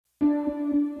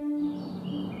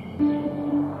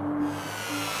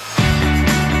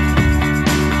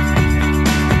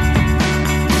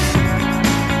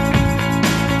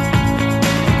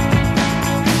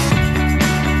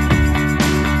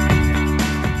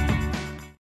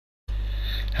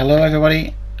Hello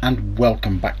everybody and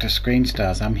welcome back to Screen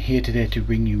Stars. I'm here today to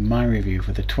bring you my review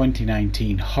for the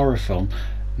 2019 horror film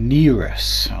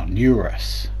Nereus,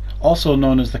 also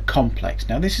known as The Complex.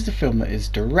 Now this is a film that is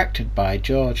directed by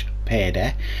George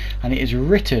Pede and it is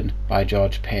written by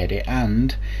George Pede,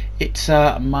 and it's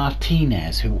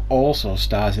Martinez who also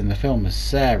stars in the film as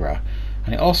Sara,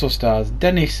 and it also stars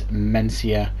Dennis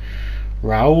Mencia,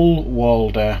 Raoul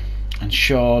Walder and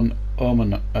Sean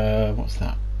Ormond.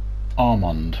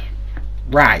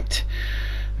 Right,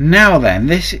 now then,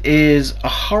 this is a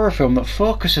horror film that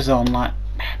focuses on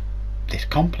this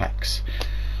complex.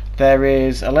 There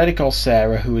is a lady called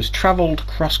Sara who has travelled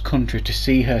cross country to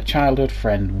see her childhood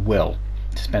friend Will,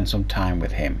 to spend some time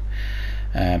with him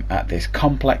at this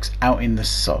complex out in the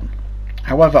sun.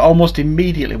 However, almost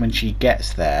immediately when she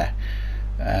gets there,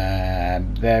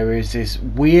 there is this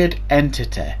weird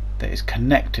entity that is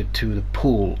connected to the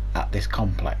pool at this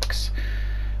complex,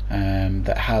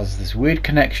 that has this weird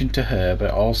connection to her, but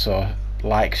also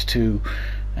likes to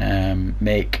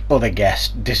make other guests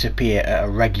disappear at a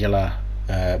regular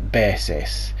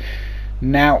basis.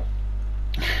 Now,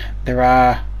 there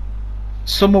are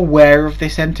some aware of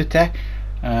this entity.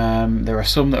 There are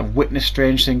some that have witnessed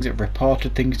strange things, that have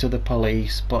reported things to the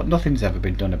police, but nothing's ever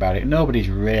been done about it. Nobody's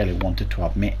really wanted to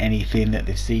admit anything, that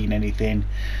they've seen anything.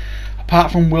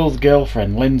 Apart from Will's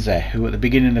girlfriend, Lindsay, who at the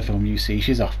beginning of the film you see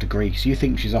she's off to Greece. You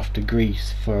think she's off to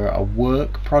Greece for a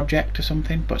work project or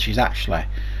something, but she's actually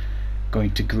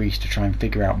going to Greece to try and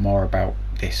figure out more about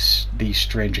these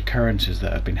strange occurrences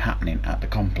that have been happening at the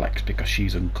complex, because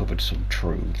she's uncovered some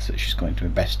truths that she's going to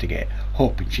investigate,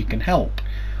 hoping she can help.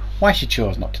 Why she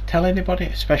chose not to tell anybody,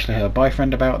 especially her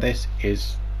boyfriend, about this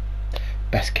is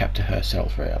best kept to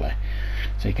herself, really.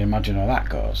 So you can imagine how that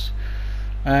goes.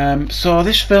 So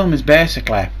this film is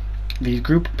basically these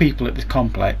group of people at this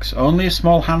complex, only a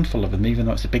small handful of them, even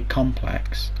though it's a big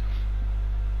complex,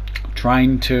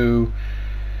 trying to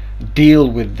deal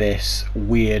with this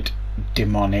weird,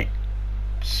 demonic,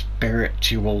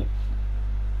 spiritual,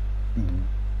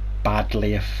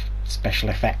 badly special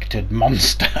affected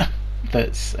monster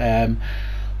that's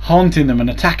haunting them and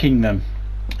attacking them.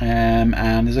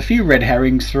 And there's a few red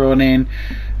herrings thrown in.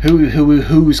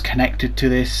 Who's connected to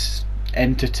this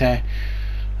entity,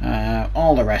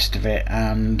 all the rest of it,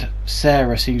 and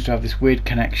Sara seems to have this weird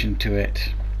connection to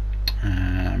it.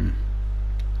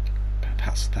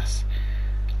 That's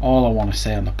all I want to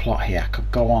say on the plot here. I could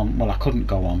go on, well I couldn't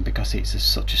go on because it's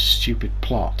such a stupid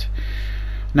plot.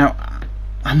 Now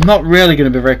I'm not really going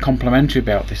to be very complimentary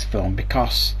about this film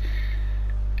because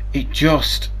it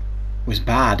just was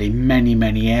bad in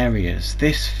many areas.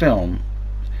 This film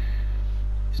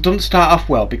doesn't start off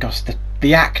well because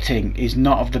the acting is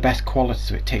not of the best quality,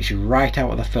 so it takes you right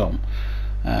out of the film.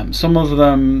 Some of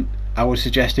them, I would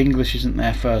suggest English isn't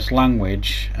their first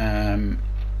language, and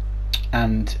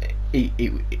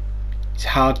it's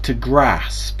hard to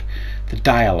grasp the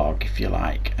dialogue, if you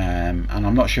like, and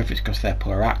I'm not sure if it's because they're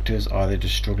poor actors or they're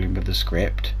just struggling with the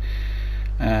script.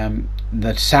 The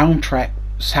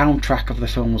soundtrack of the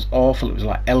film was awful. It was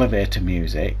like elevator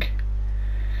music.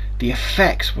 The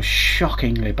effects were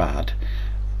shockingly bad.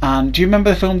 And do you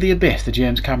remember the film The Abyss, the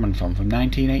James Cameron film from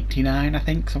 1989, I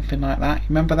think, something like that? You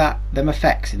remember them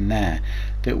effects in there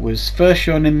that was first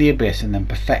shown in The Abyss and then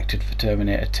perfected for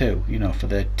Terminator 2, you know, for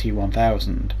the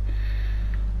T-1000.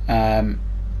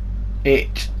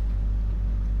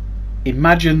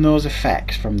 Imagine those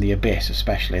effects from The Abyss,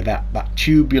 especially that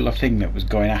tubular thing that was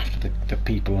going after the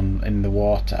people in the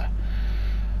water.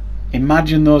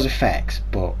 Imagine those effects,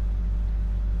 but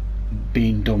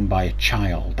being done by a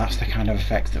child. That's the kind of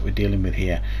effects that we're dealing with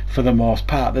here for the most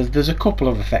part. There's a couple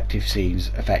of effective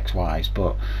scenes effects wise,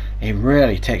 but it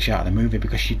really takes you out of the movie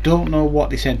because you don't know what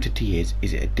this entity is.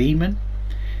 Is it a demon?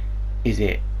 Is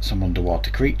it some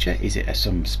underwater creature? Is it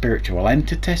some spiritual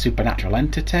entity, supernatural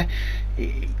entity?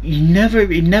 It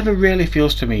never really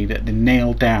feels to me that they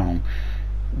nail down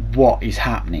what is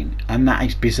happening, and that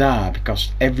is bizarre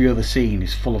because every other scene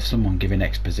is full of someone giving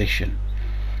exposition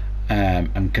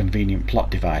and convenient plot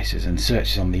devices and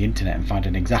searches on the internet and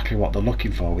finding exactly what they're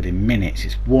looking for within minutes.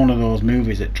 It's one of those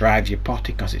movies that drives you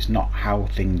potty because it's not how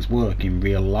things work in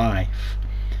real life.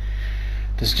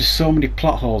 There's just so many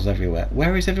plot holes everywhere.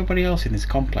 Where is everybody else in this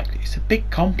complex? It's a big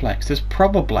complex. There's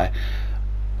probably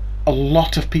a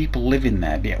lot of people living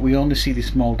there, but yet we only see this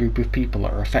small group of people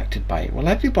that are affected by it. Well,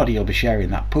 everybody will be sharing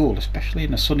that pool, especially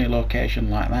in a sunny location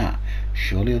like that.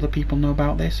 Surely other people know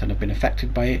about this and have been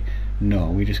affected by it?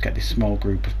 No, we just get this small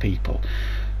group of people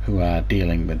who are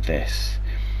dealing with this.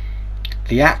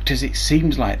 The actors, it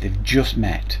seems like they've just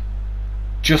met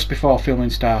just before filming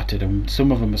started, and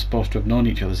some of them are supposed to have known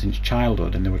each other since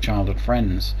childhood, and they were childhood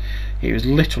friends. It was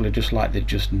literally just like they'd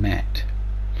just met.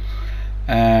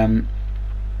 And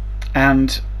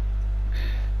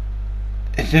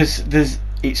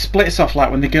it splits off, like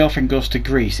when the girlfriend goes to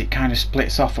Greece, it kind of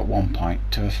splits off at one point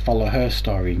to follow her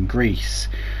story in Greece,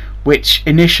 which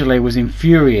initially was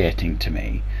infuriating to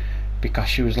me, because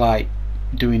she was like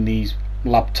doing these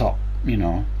laptop,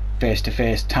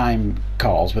 face-to-face time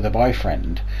calls with a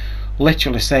boyfriend,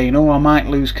 literally saying, oh, I might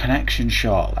lose connection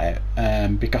shortly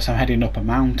because I'm heading up a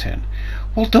mountain.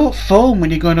 Well, don't phone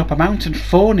when you're going up a mountain.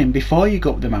 Phone him before you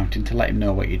go up the mountain to let him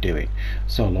know what you're doing.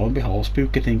 So lo and behold,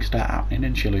 spooky things start happening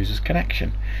and she loses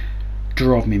connection.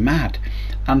 Drove me mad.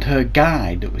 And her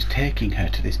guide that was taking her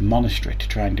to this monastery to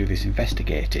try and do this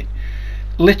investigating,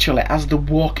 literally as they're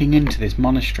walking into this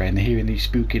monastery and they're hearing these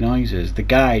spooky noises, the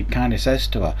guide kind of says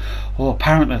to her, oh,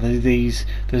 apparently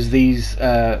there's these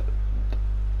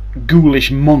ghoulish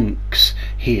monks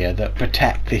here that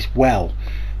protect this well.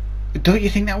 Don't you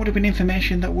think that would have been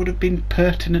information that would have been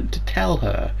pertinent to tell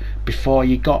her before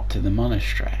you got to the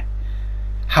monastery?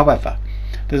 However,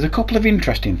 there's a couple of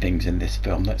interesting things in this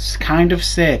film that's kind of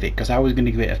save it, because I was going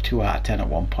to give it a 2 out of 10 at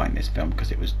one point in this film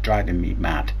because it was driving me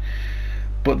mad.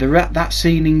 But that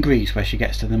scene in Greece where she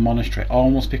gets to the monastery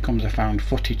almost becomes a found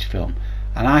footage film,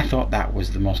 and I thought that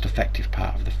was the most effective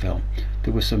part of the film.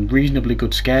 There were some reasonably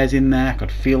good scares in there. I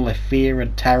could feel the fear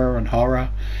and terror and horror,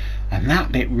 and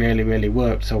that bit really, really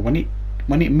worked. So when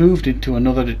it moved into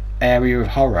another area of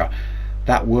horror,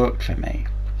 that worked for me.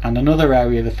 And another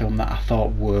area of the film that I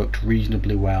thought worked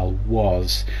reasonably well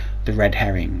was the red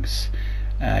herrings.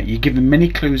 You're given many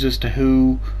clues as to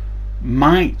who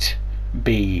might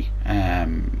be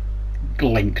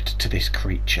linked to this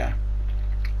creature,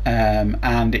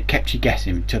 and it kept you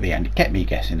guessing to the end. It kept me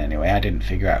guessing anyway. I didn't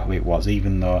figure out who it was,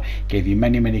 even though it gave you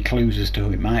many clues as to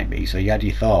who it might be, so you had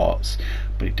your thoughts,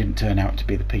 but it didn't turn out to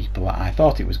be the people that I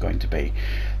thought it was going to be.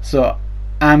 So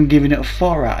I'm giving it a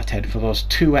 4 out of 10 for those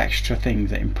 2 extra things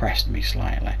that impressed me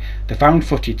slightly: the found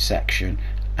footage section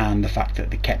and the fact that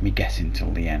they kept me guessing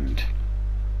till the end.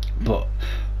 But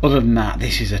other than that,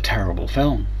 this is a terrible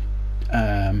film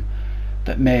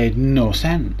that made no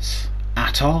sense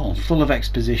at all, full of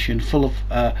exposition, full of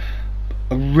a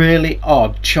really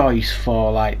odd choice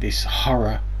for like this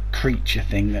horror creature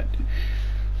thing that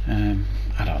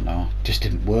I don't know, just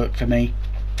didn't work for me,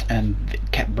 and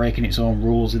it kept breaking its own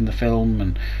rules in the film,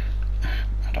 and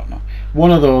I don't know,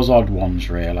 one of those odd ones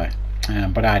really.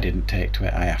 But I didn't take to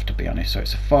it, I have to be honest. So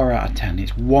it's a 4 out of 10.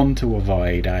 It's one to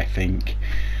avoid, I think.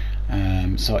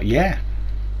 So yeah,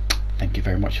 thank you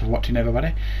very much for watching,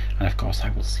 everybody, and of course I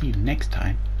will see you next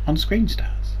time on Screen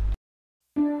Stars.